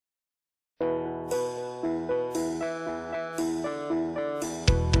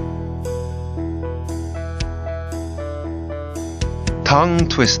Tongue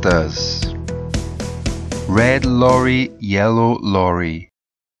twisters. Red lorry, yellow lorry.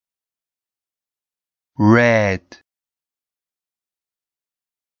 Red.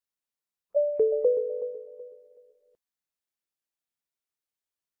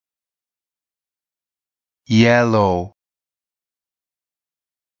 Yellow.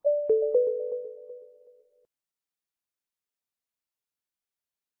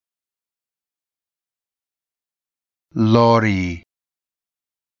 Lorry.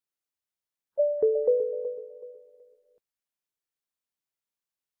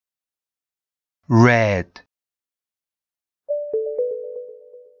 Red.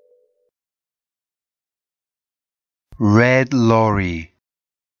 Red lorry.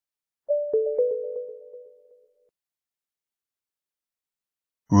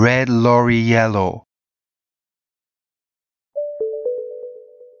 Red lorry, yellow.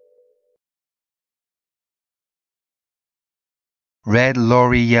 Red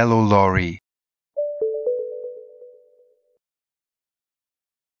lorry, yellow lorry.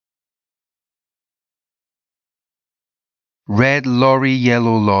 Red lorry,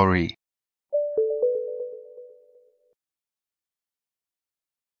 yellow lorry.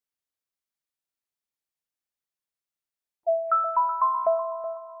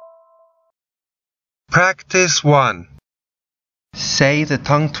 Practice 1. Say the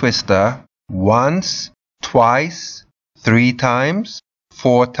tongue twister once, twice, 3 times,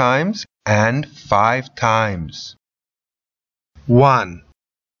 4 times, and 5 times. 1.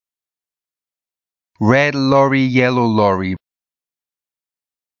 Red lorry, yellow lorry.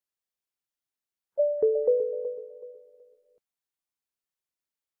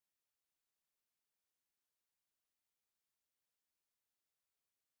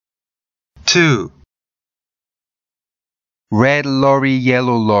 Two. Red lorry,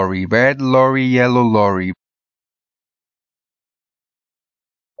 yellow lorry. Red lorry, yellow lorry.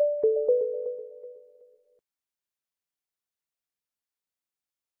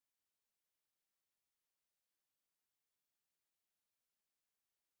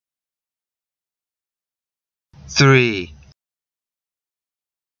 Three.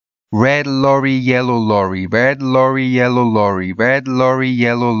 Red lorry, yellow lorry. Red lorry, yellow lorry. Red lorry,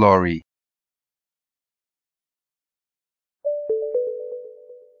 yellow lorry.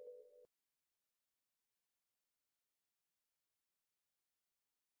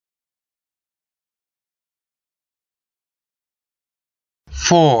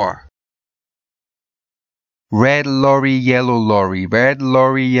 4. Red lorry, yellow lorry. Red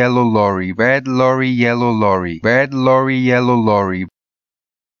lorry, yellow lorry. Red lorry, yellow lorry. Red lorry, yellow lorry.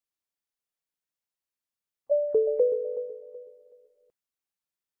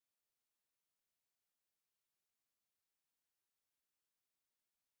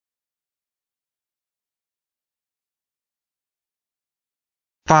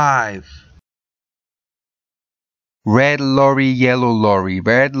 5. Red lorry, yellow lorry.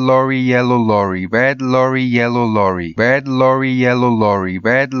 Red lorry, yellow lorry. Red lorry, yellow lorry. Red lorry, yellow lorry.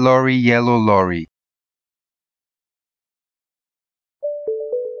 Red lorry, yellow lorry.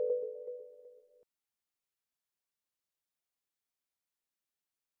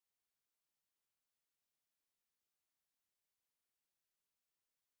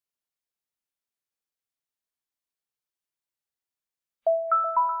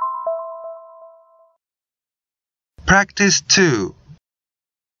 'Practice 2.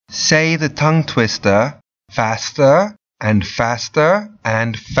 Say the tongue twister faster and faster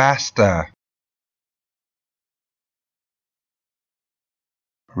and faster.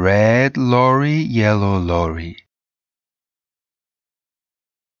 Red lorry, yellow lorry.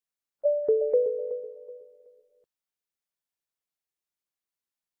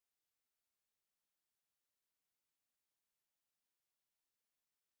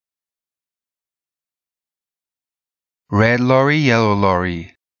 Red lorry, yellow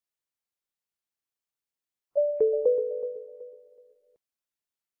lorry.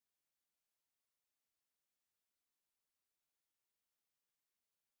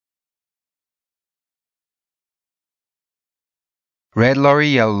 Red lorry,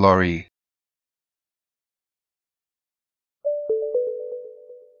 yellow lorry.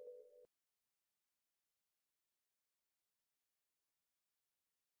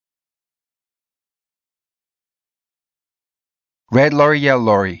 Red lorry, yellow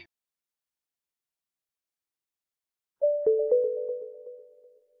lorry.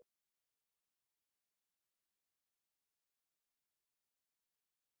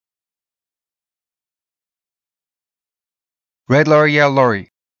 Red lorry, yellow lorry.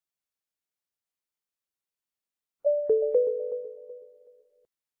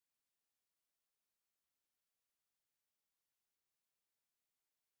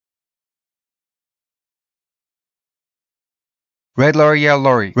 Red lorry, yellow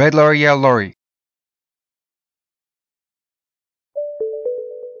lorry. Red lorry, yellow lorry.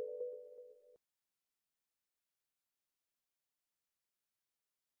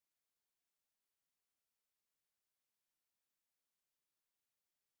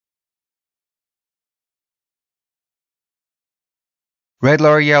 Red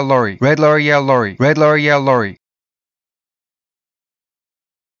lorry, yellow lorry. Red lorry, yellow lorry. Red lorry, yellow lorry.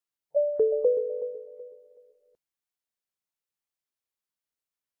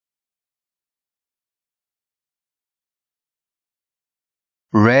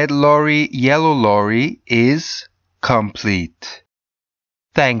 Red lorry, yellow lorry is complete.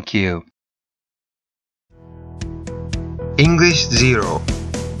 Thank you. English 0.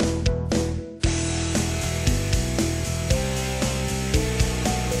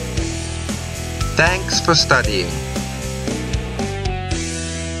 Thanks for studying.